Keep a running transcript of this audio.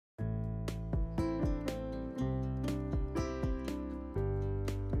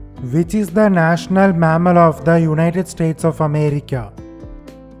Which is the national mammal of the United States of America?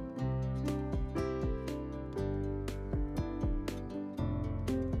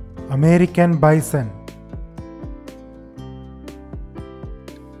 American bison.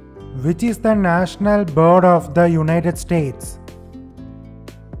 Which is the national bird of the United States?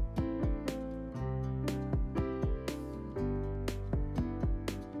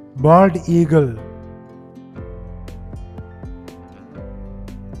 Bald eagle.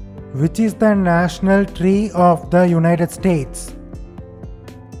 Which is the national tree of the United States?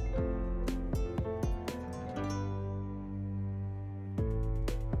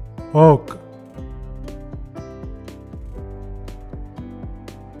 Oak.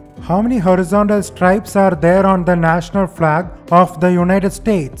 How many horizontal stripes are there on the national flag of the United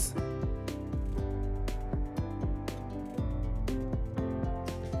States?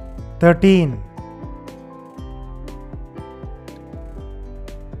 13.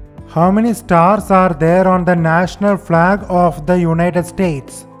 How many stars are there on the national flag of the United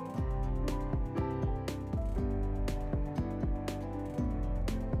States?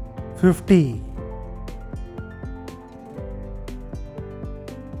 50.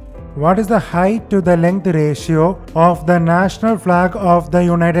 What is the height to the length ratio of the national flag of the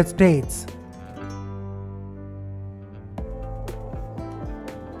United States?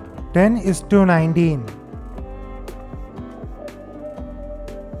 10:19.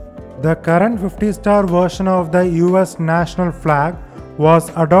 The current 50-star version of the US national flag was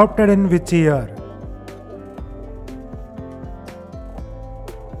adopted in which year?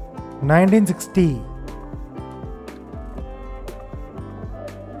 1960.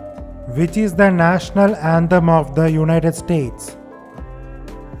 Which is the national anthem of the United States?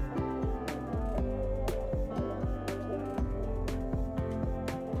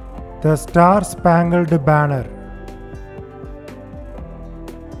 The Star-Spangled Banner.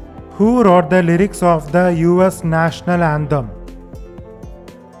 Who wrote the lyrics of the US National Anthem?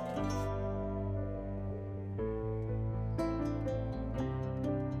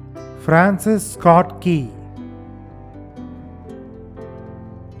 Francis Scott Key.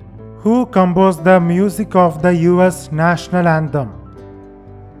 Who composed the music of the US National Anthem?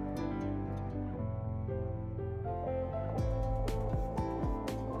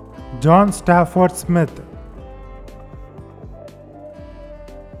 John Stafford Smith.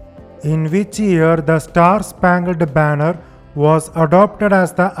 In which year the Star-Spangled Banner was adopted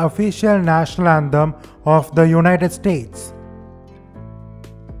as the official national anthem of the United States?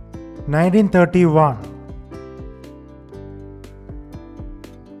 1931.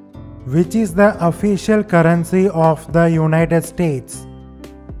 Which is the official currency of the United States?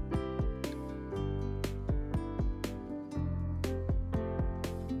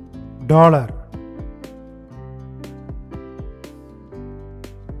 Dollar.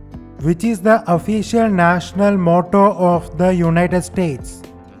 Which is the official national motto of the United States?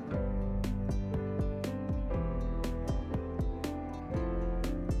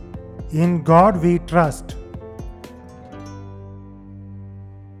 In God we trust.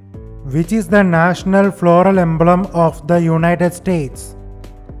 Which is the national floral emblem of the United States?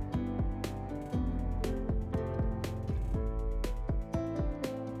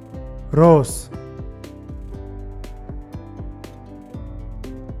 Rose.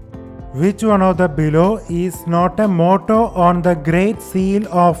 Which one of the below is not a motto on the Great Seal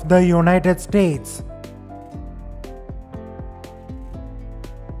of the United States?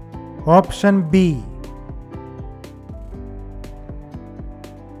 Option B.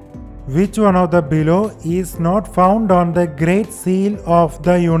 Which one of the below is not found on the Great Seal of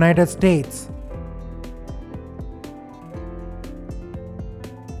the United States?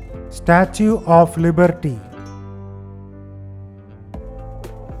 Statue of Liberty.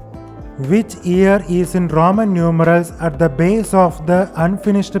 Which year is in Roman numerals at the base of the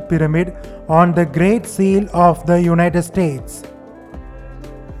unfinished pyramid on the Great Seal of the United States?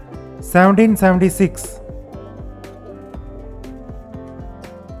 1776.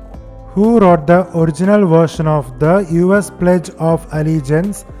 Who wrote the original version of the US Pledge of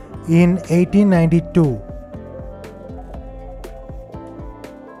Allegiance in 1892?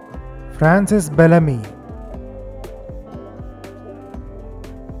 Francis Bellamy.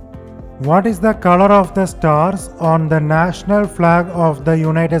 What is the color of the stars on the national flag of the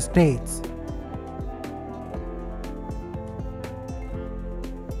United States?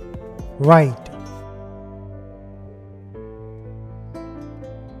 White.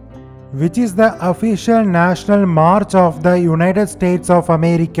 Which is the official national march of the United States of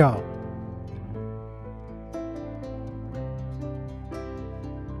America?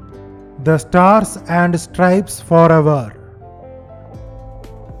 The Stars and Stripes Forever.